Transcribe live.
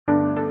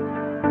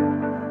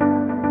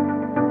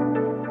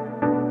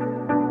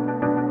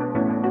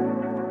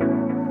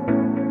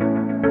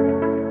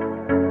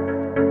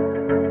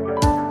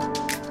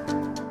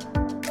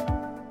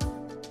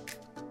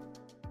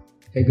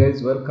Hey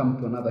guys, welcome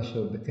to another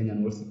show of the Kenyan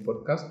Maurice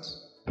podcast.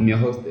 I'm your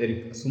host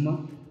Eric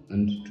Asuma,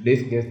 and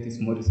today's guest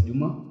is Maurice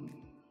Juma,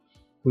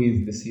 who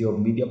is the CEO of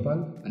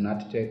MediaPal, an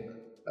ad tech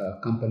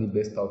company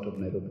based out of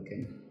Nairobi,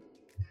 Kenya.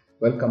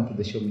 Welcome to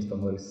the show, Mr.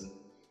 Maurice.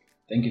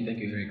 Thank you,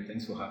 Eric.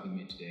 Thanks for having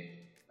me today.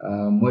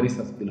 Maurice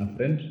has been a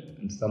friend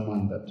and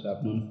someone that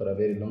I've known for a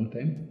very long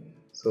time.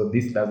 So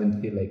this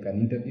doesn't feel like an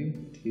interview,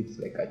 it feels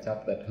like a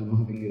chat that I'm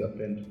having with a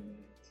friend.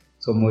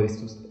 So Maurice,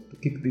 to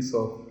kick this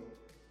off,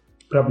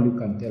 probably you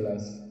can tell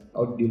us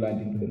how did you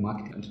land into the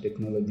marketing and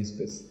technology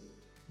space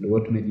and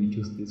what made you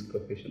choose this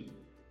profession?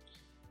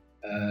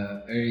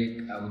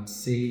 Eric, I would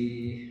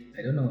say,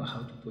 I don't know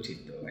how to put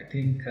it though. I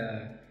think,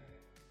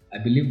 I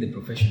believe the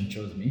profession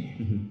chose me.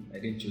 Mm-hmm. I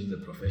didn't choose the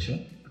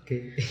profession.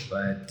 Okay.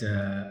 But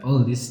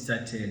all this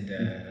started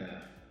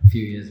a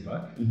few years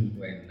back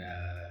when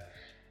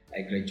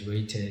I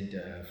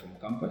graduated from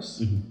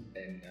campus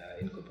and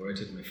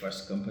incorporated my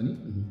first company,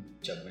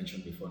 which I've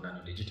mentioned before,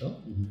 Nano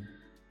Digital.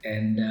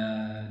 And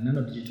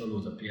Nano Digital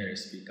was a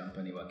PRSP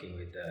company working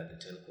with the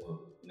telco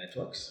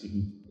networks,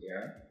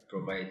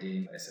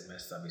 providing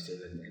SMS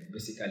services and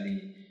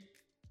basically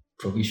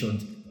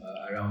provisions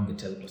around the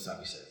telco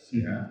services.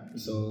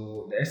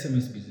 So the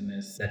SMS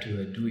business that we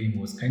were doing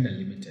was kind of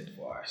limited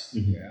for us,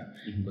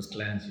 because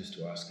clients used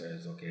to ask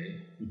us,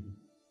 okay,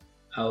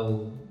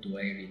 how do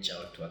I reach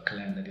out to a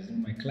client that is not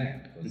my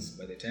client? Because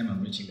by the time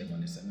I'm reaching them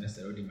on SMS,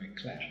 they're already my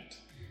client.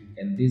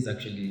 And this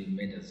actually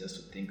made us just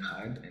to think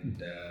hard.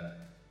 And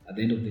at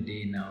the end of the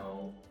day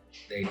now,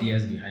 the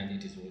ideas behind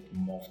it is what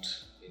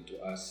morphed into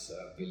us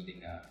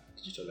building a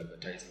digital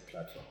advertising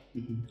platform.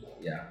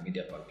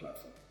 MediaPal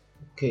platform.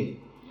 Okay.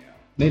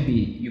 Maybe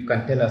you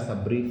can tell us a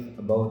brief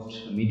about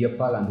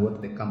MediaPal and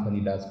what the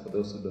company does for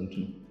those who don't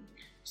know.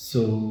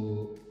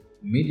 So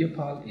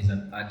MediaPal is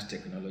an ad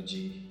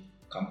technology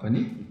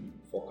company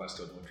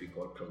focused on what we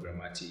call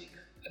programmatic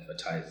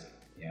advertising.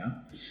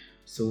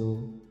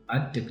 So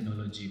ad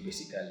technology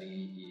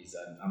basically is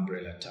an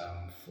umbrella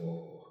term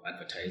for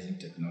advertising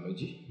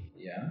technology.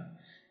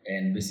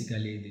 And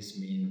basically this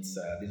means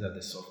these are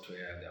the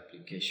software, the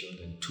applications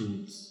and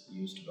tools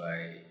used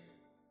by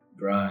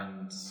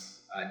brands,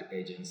 ad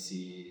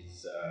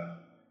agencies,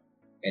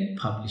 and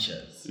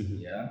publishers,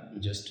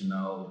 just to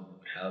now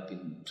help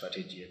in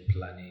strategy and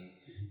planning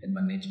and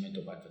management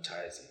of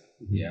advertising.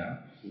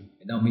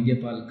 And now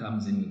MediaPal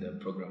comes in with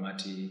the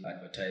programmatic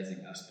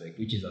advertising aspect,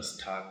 which is a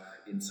stack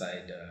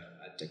inside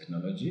ad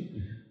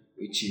technology,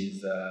 which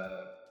is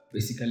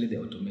basically the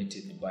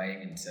automated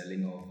buying and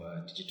selling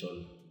of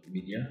digital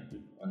media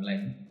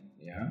online.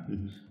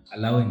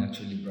 Allowing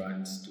actually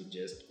brands to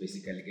just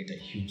basically get a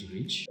huge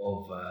reach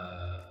of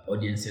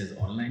audiences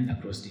online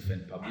across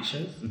different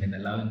publishers, and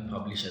allowing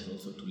publishers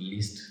also to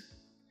list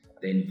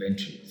the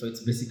inventory. So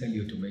it's basically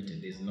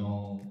automated. There's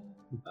no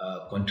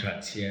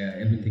contracts here.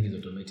 Everything is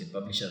automated.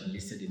 Publishers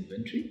listed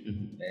inventory,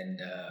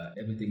 and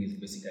everything is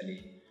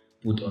basically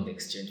put on the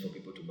exchange for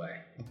people to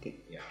buy. Okay.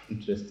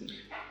 Interesting.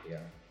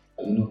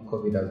 You know,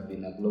 COVID has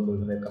been a global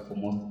wrecker for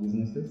most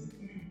businesses,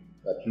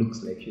 but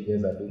looks like you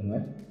guys are doing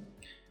well.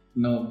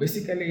 No,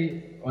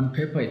 basically on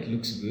paper it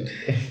looks good,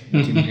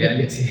 but in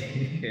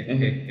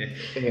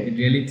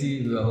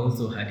reality, we were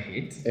also hard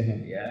hit.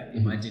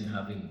 Imagine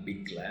having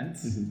big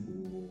clients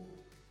who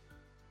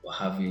were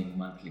having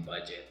monthly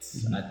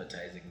budgets,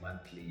 advertising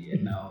monthly,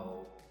 and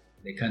now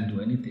they can't do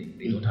anything.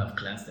 They don't have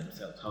clients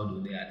themselves. How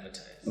do they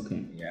advertise?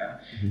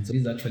 So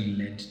this actually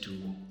led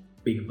to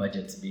big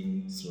budgets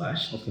being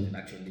slashed and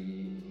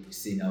actually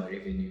seeing our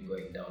revenue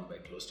going down by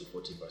close to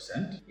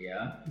 40%.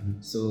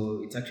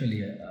 So it's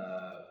actually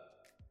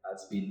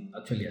has been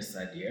actually a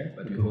sad year,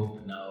 but we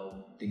hope now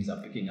things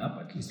are picking up.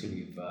 At least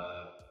we've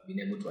been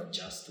able to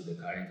adjust to the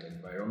current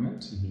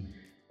environment.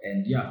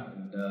 And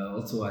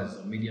also as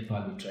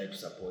MediaPal, we try to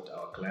support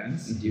our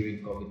clients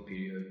during COVID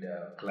period.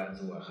 Clients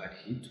who were hard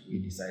hit, we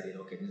decided,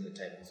 okay, this is the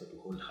time also to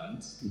hold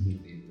hands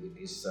with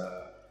these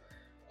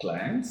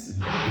clients and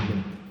give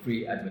them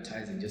free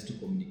advertising just to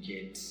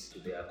communicate to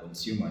their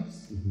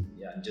consumers,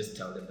 and just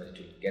tell them that it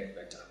will get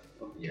better.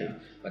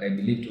 But I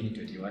believe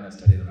 2021 has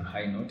started on a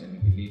high note, and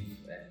we believe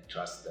and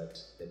trust that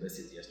the best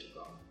is yet to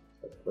come.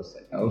 Of course,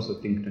 I also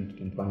think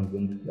 2021 is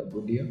going to be a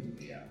good year.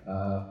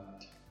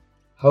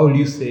 How will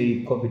you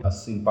say COVID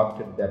has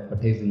impacted the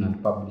advertising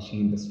and publishing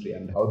industry,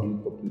 and how do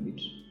you cope with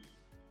it?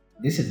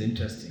 This is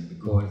interesting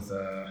because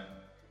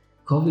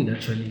COVID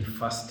actually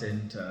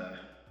fastened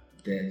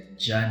the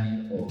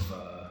journey of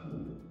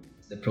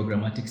the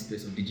programmatic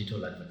space of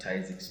digital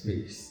advertising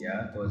space.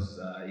 Because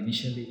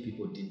initially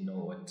people didn't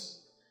know what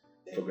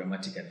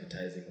programmatic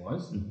advertising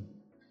was.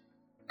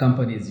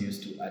 Companies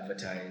used to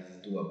advertise,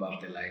 do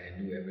above the line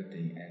and do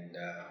everything, and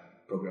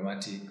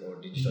programmatic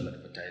or digital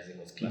advertising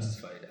was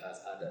classified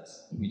as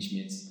others, which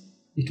means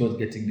it was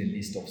getting the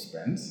list of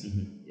spends.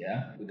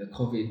 With the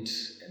COVID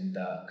and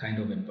the kind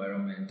of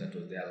environment that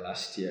was there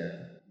last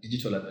year,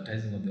 digital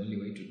advertising was the only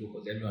way to go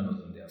because everyone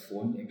was on their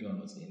phone,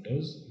 everyone was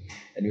indoors,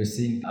 and we're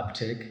seeing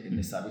uptake in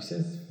the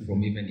services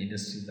from even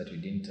industries that we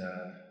didn't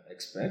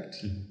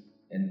expect,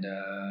 and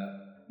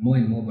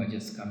more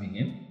budgets coming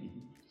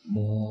in,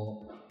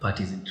 more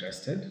parties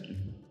interested.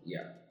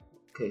 Yeah.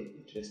 Okay,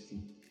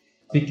 interesting.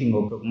 Speaking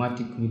of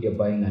programmatic media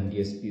buying and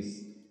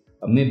DSPs,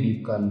 maybe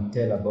you can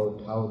tell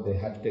about how the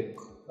ad tech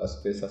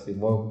space has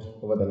evolved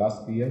over the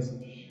last few years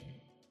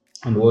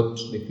and what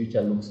the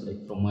future looks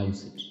like from where you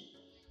sit.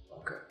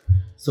 Okay.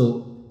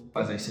 So,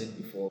 as I said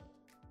before,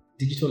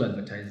 digital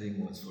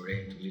advertising was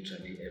foreign to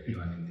literally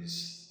everyone in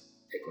this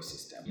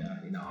ecosystem,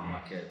 in our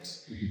market,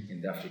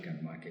 in the African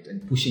market,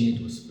 and pushing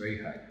it was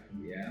very hard.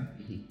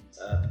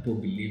 People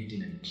believed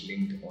in and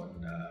clinged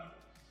on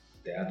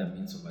the other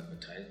means of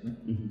advertisement,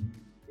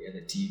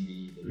 the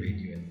TV, the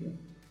radio, and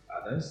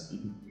others.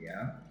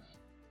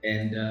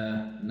 And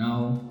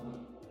now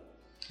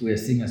we are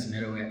seeing a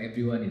scenario where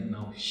everyone is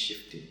now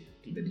shifting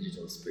to the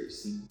digital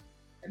space,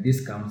 and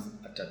this comes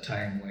at a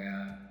time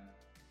where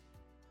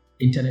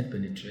internet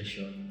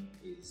penetration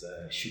is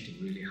shooting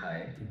really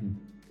high.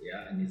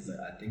 And it's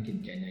I think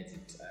in Kenya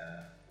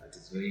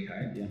it's very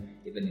high.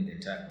 Even in the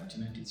entire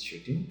continent it's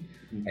shooting,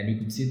 and you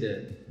could see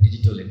the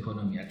digital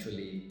economy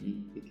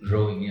actually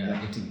growing,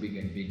 getting bigger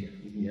and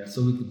bigger.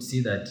 So we could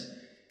see that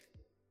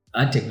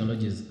our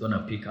technology is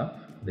gonna pick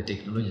up. The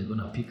technology is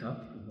gonna pick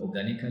up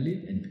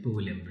organically, and people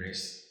will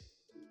embrace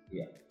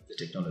the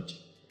technology.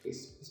 Okay.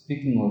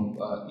 Speaking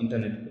of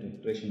internet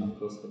penetration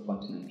across the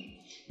continent,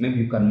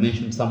 maybe you can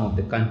mention some of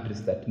the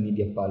countries that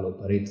MediaPal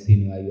operates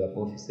in, where you have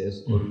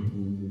offices or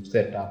you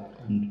set up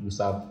and you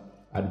serve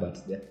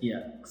adverts there.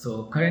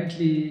 So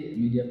currently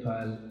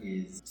MediaPal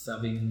is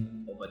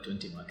serving over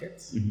 20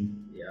 markets.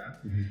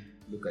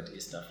 Look at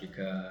East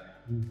Africa.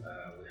 We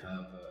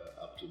have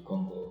up to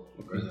Congo,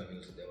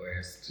 Brazzaville to the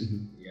west.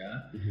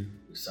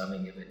 We're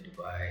serving even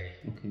Dubai.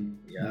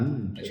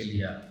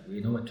 Actually, we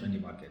know 20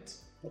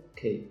 markets.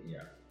 Okay.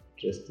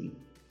 Interesting.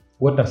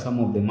 What are some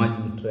of the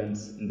emerging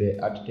trends in the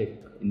ad tech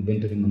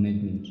inventory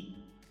management,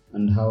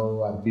 and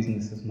how are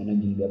businesses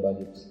managing their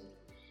budgets?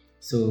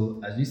 So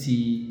as we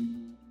see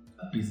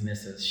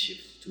businesses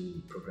shift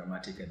to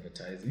programmatic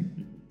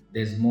advertising,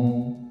 there's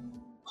more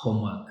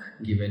homework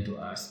given to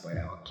us by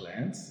our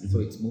clients. So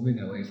it's moving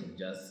away from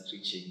just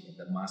reaching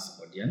the mass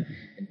audience,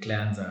 and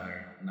clients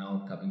are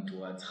now coming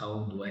towards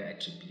how do I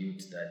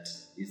attribute that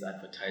this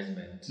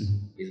advertisement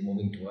is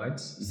moving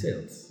towards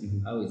sales?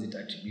 How is it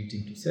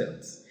attributing to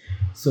sales?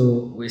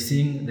 So we're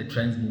seeing the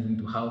trends moving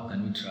to how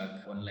can we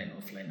track online,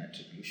 offline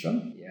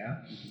attribution.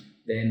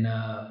 Then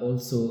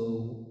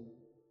also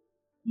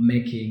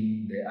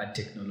making the ad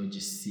technology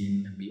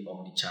scene be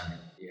omni-channel.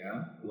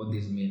 What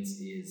this means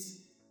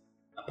is,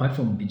 apart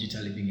from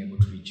digitally being able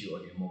to reach you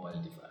on your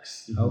mobile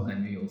device, how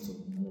can we also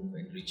move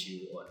and reach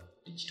you on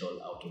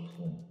digital out of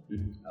home?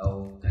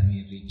 How can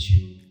we reach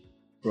you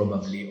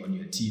probably on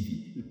your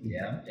TV?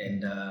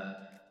 And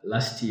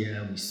last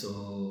year we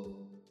saw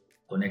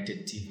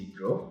connected TV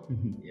grow,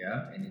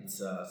 and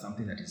it's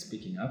something that is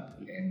picking up,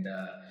 and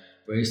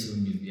very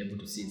soon you'll be able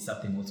to see. It's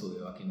something also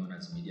we're working on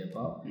as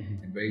MediaPal,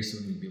 and very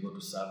soon you'll be able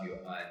to serve your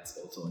ads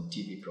also on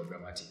TV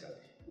programmatically.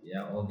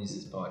 All this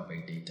is powered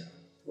by data.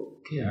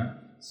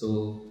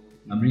 So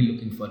I'm really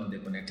looking forward to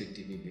the connected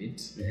TV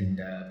bit, and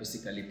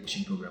basically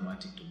pushing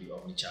programmatic to be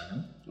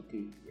omni-channel.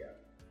 Okay.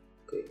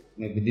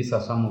 Maybe these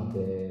are some of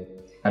the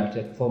ad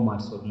tech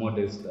formats or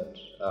models that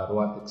are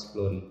worth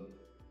exploring.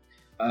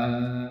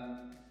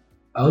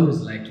 I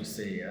always like to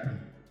say,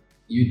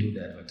 you do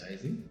the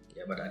advertising,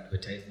 but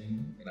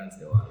advertising runs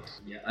the world.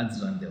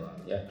 Ads run the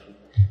world. True.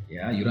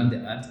 You run the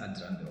ads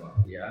run the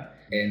world.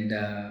 And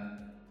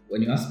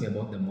when you ask me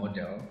about the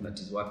model that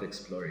is worth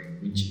exploring,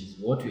 which is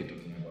what we're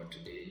talking about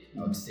today,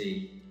 I would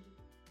say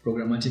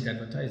programmatic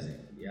advertising.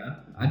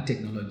 Ad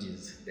technology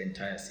is the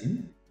entire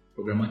scene.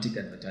 Programmatic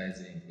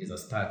advertising is a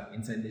start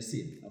inside the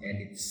scene,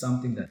 and it's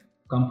something that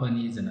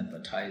companies and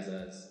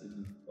advertisers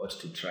ought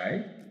to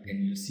try,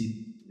 and you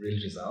see real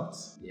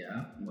results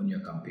on your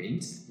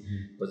campaigns.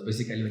 Because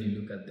basically when you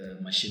look at the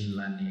machine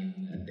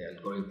learning and the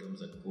algorithms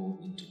that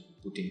go into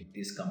putting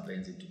these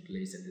campaigns into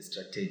place and the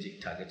strategic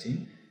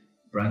targeting,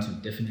 brands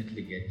will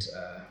definitely get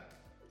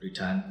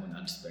return on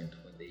ad spend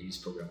when they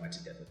use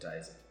programmatic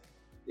advertising.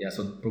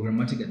 So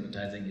programmatic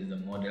advertising is a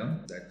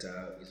model that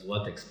is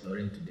worth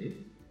exploring today,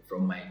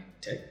 from my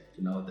tech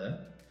to now the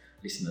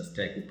listeners'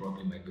 tech, who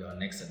probably might be our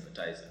next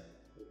advertiser.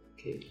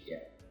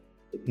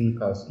 I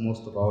think, as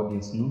most of our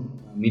audience know,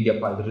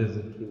 MediaPal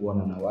recently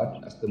won an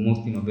award as the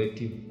most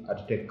innovative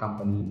ad tech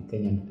company in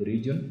Kenya and the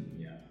region.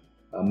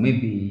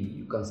 Maybe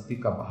you can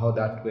speak about how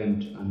that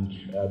went, and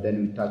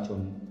then we touch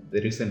on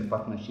the recent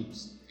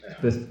partnerships,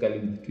 specifically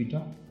with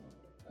Twitter,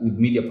 with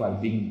MediaPal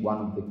being one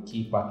of the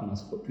key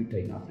partners for Twitter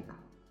in Africa.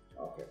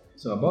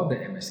 So about the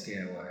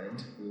MSK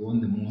award, we won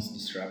the most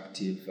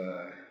disruptive,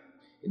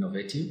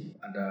 innovative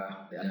under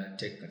the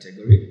tech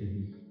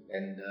category.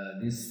 And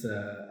this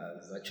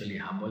has actually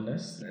humbled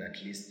us that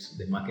at least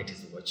the market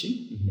is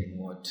watching in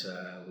what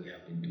we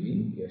have been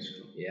doing.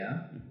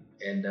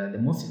 And the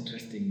most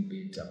interesting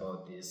bit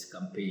about this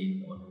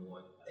campaign, on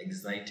what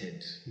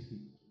excited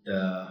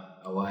the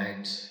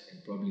award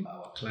and probably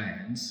our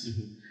clients,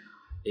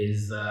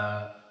 is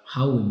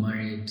how we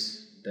married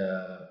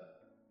the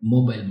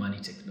mobile money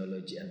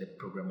technology and the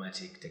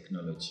programmatic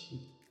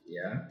technology.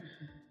 Yeah.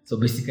 So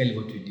basically,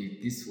 what we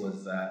did, this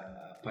was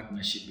a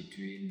partnership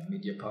between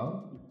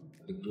MediaPal,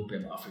 the Group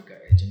M Africa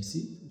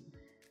agency,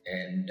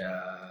 and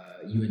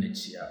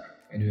UNHCR,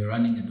 and we were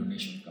running a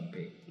donation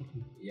campaign.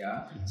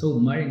 Yeah. So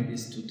marrying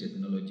these two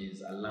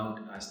technologies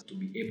allowed us to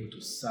be able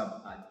to serve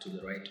ad to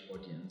the right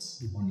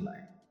audience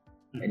online,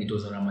 and it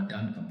was a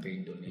Ramadan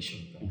campaign,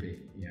 donation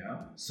campaign. Yeah.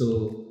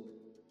 So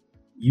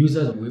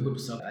users were able to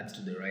serve ads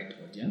to the right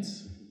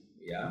audience.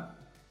 Yeah,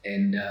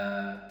 and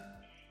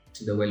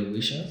the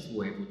well-wishers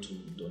were able to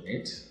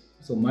donate.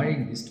 So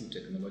marrying these two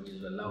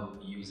technologies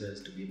allowed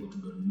users to be able to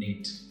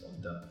donate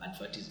on the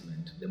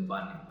advertisement, the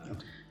banner,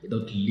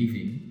 without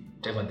leaving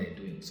whatever they're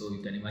doing. So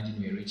you can imagine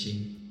we're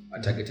reaching a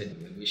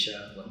targeted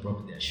well-wisher when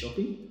probably they're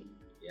shopping.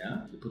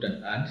 Yeah, you put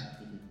an ad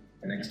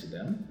next to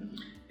them,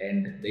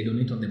 and they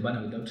donate on the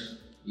banner without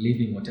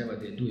leaving whatever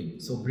they're doing.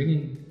 So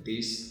bringing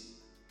this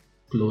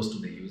close to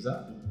the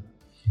user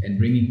and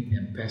bringing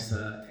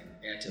M-Pesa and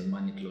Airtel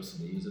Money close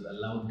to the users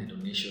allowed the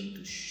donation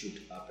to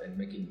shoot up and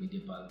making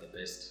MediaPal the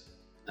best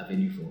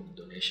avenue for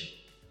donation.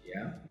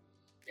 Yeah.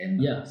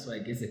 And yeah, so I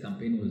guess the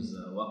campaign was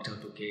worked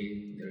out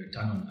okay. The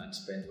return on ad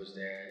spend was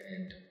there,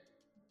 and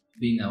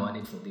being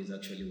awarded for this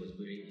actually was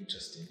very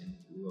interesting, and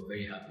we were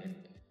very happy. And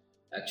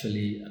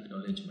actually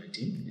acknowledge my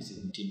team. This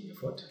is a team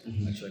effort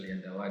actually,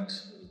 and the award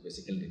was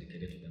basically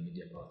dedicated to the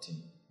MediaPal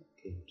team.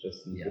 Okay,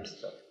 interesting. Yeah. Good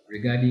stuff.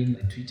 Regarding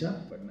the Twitter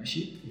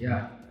partnership,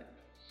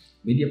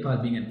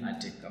 MediaPal being an ad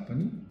tech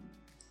company,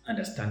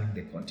 understanding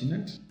the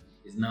continent,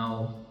 is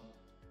now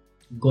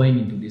going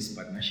into these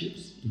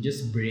partnerships to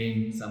just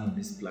bring some of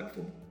these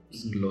platforms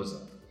closer.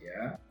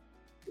 Yeah,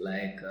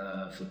 like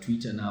for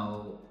Twitter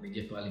now,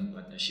 MediaPal in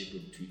partnership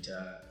with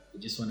Twitter, we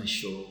just want to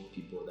show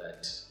people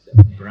that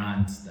the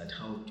brands that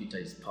how Twitter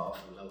is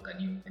powerful. How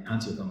can you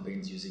enhance your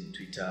campaigns using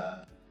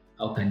Twitter?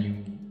 How can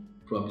you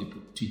probably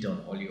put Twitter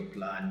on all your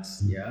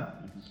plans? Yeah,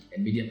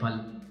 and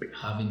MediaPal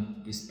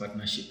having this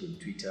partnership with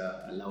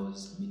Twitter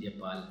allows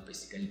MediaPal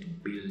basically to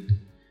build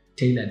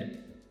tailored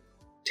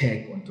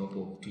tech on top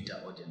of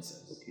Twitter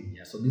audiences. Okay.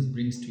 Yeah, so this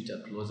brings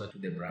Twitter closer to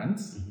the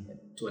brands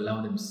to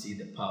allow them to see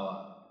the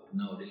power of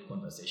now real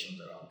conversations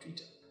around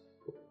Twitter.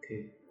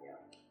 Okay. Yeah.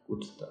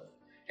 Good stuff.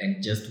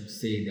 And just to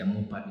say, there are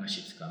more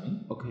partnerships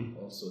coming. Okay.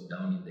 Also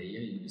down in the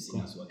year, you'll be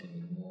seeing us working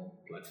with more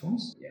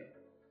platforms. Yeah.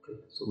 Okay.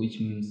 So which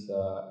means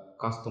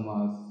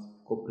customers,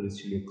 corporates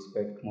should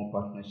expect more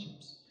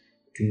partnerships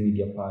between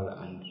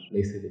MediaPal and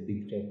let's say the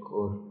big tech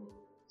or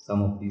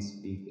some of these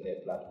big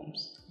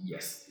platforms.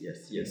 Yes.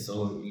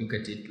 So look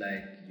at it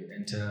like you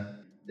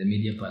enter the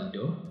MediaPal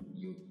door,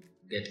 you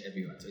get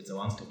everyone. So it's a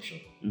one-stop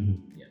shop.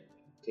 Yeah.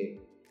 Okay.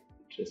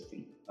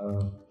 Interesting.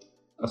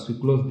 As we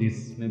close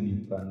this, maybe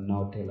you can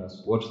now tell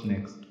us what's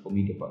next for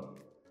MediaPal.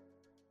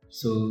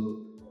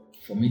 So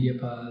for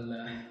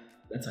MediaPal,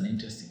 that's an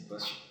interesting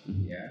question.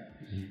 Yeah.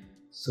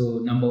 So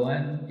number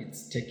one,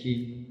 it's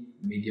taking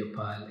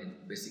MediaPal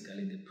and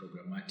basically the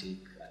programmatic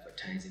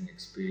advertising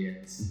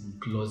experience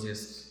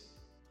closest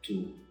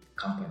to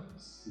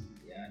companies.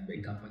 Yeah, and by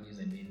companies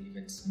I mean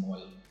even small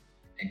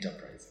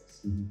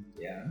enterprises.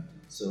 Yeah.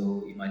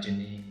 So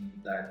imagining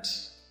that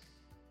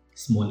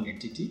small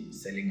entity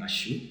selling a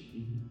shoe,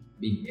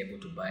 being able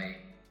to buy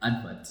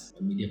adverts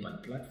on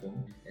MediaPal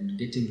platform and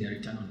getting their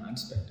return on ad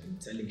spend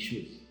and selling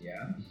shoes.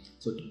 Yeah.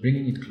 So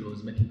bringing it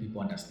close, making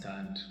people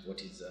understand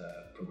what is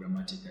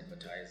programmatic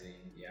advertising.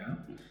 Yeah.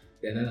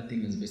 The other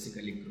thing is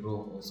basically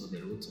grow also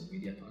the roots of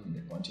MediaPal in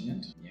the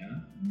continent. Yeah.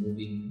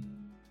 Moving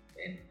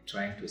and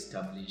trying to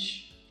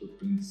establish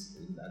footprints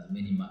in as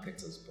many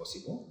markets as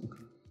possible.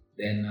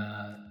 Then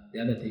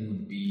the other thing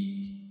would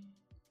be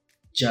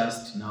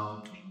just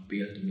now to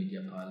build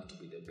MediaPal to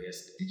be the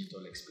best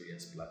digital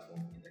experience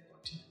platform in the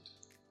continent.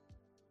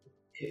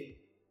 Okay.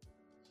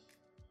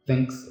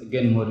 Thanks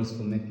again, Maurice,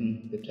 for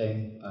making the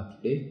time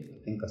today.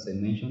 I think, as I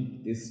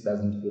mentioned, this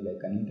doesn't feel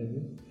like an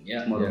interview.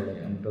 Yeah, it's more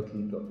like I'm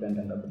talking to a friend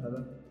and a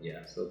brother.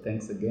 Yeah. So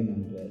thanks again,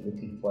 and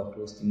looking forward to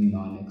hosting you in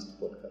our next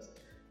podcast.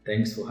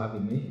 Thanks for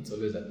having me. It's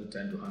always a good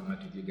time to hang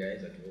out with you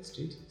guys at Wall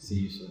Street. See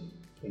you soon.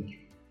 Thank you.